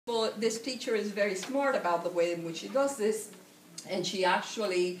this teacher is very smart about the way in which she does this, and she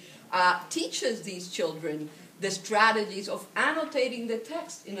actually teaches these children the strategies of annotating the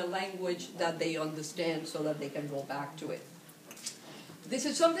text in a language that they understand so that they can go back to it. This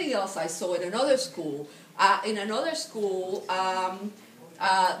is something else I saw in another school.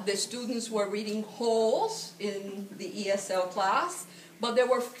 The students were reading wholes in the ESL class, but there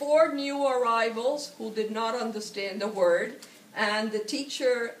were 4 new arrivals who did not understand a word, and the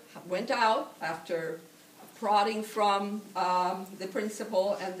teacher went out after prodding from the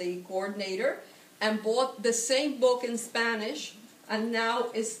principal and the coordinator and bought the same book in Spanish, and now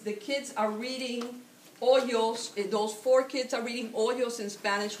the kids are reading hoyos. Those 4 kids are reading hoyos in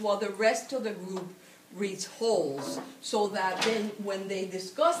Spanish while the rest of the group reads holes, so that then when they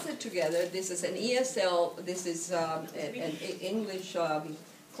discuss it together, this is an ESL, this is an English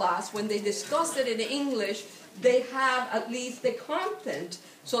class, when they discuss it in English, they have at least the content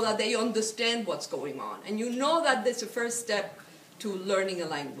so that they understand what's going on. And you know that this is the first step to learning a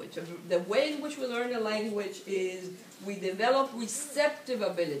language. The way in which we learn a language is we develop receptive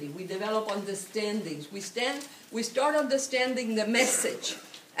ability, we develop understandings, we start understanding the message.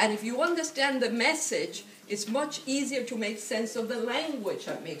 And if you understand the message, it's much easier to make sense of the language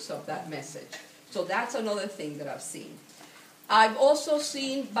that makes up that message. So that's another thing that I've seen. I've also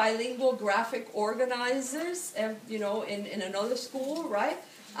seen bilingual graphic organizers, in another school, right?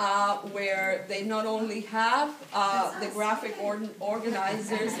 Where they not only have the graphic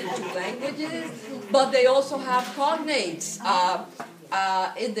organizers in 2 languages, but they also have cognates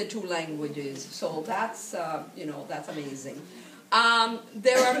in the 2 languages. So that's, that's amazing.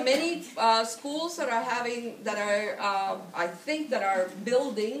 There are many schools that are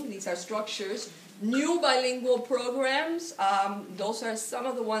building, these are structures, new bilingual programs. Those are some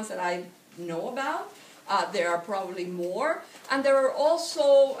of the ones that I know about. There are probably more. And there are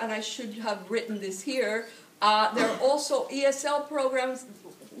also, and I should have written this here, there are also ESL programs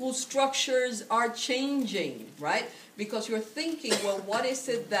whose structures are changing, right? Because you're thinking, well, what is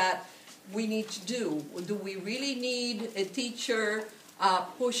it that we need to do? Do we really need a teacher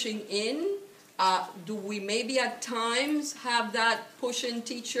pushing in? Do we maybe at times have that push-in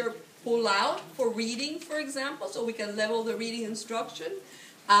teacher pull out for reading, for example, so we can level the reading instruction?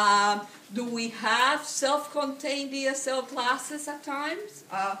 Do we have self-contained ESL classes at times?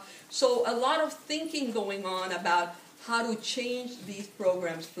 So a lot of thinking going on about how to change these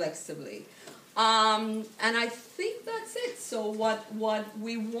programs flexibly. And I think that's it. So what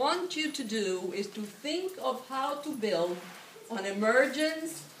we want you to do is to think of how to build on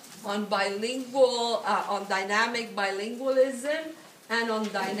emergence, on bilingual, on dynamic bilingualism, and on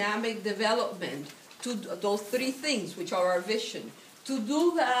dynamic development, to those 3 things which are our vision. To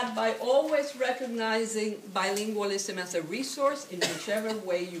do that by always recognizing bilingualism as a resource in whichever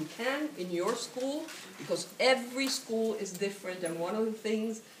way you can in your school, because every school is different, and one of the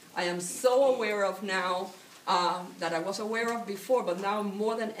things I am so aware of now, that I was aware of before, but now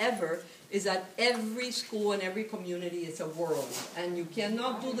more than ever, is that every school and every community is a world. And you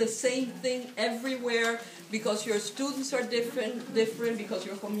cannot do the same thing everywhere because your students are different, because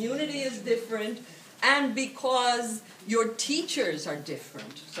your community is different, and because your teachers are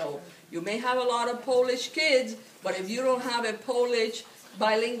different. So you may have a lot of Polish kids, but if you don't have a Polish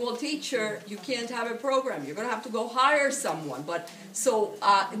bilingual teacher, you can't have a program. You're going to have to go hire someone.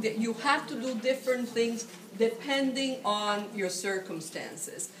 You have to do different things depending on your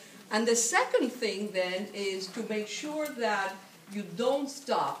circumstances. And the second thing then is to make sure that you don't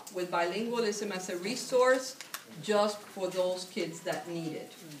stop with bilingualism as a resource just for those kids that need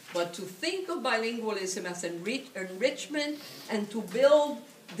it, but to think of bilingualism as enrichment and to build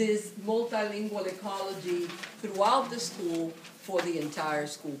this multilingual ecology throughout the school for the entire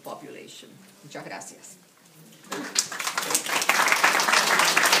school population. Muchas gracias.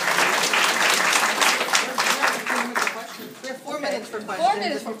 We have 4 minutes for questions. 4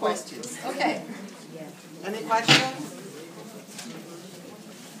 minutes for questions. Okay. Any questions?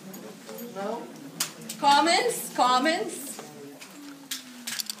 No? Comments?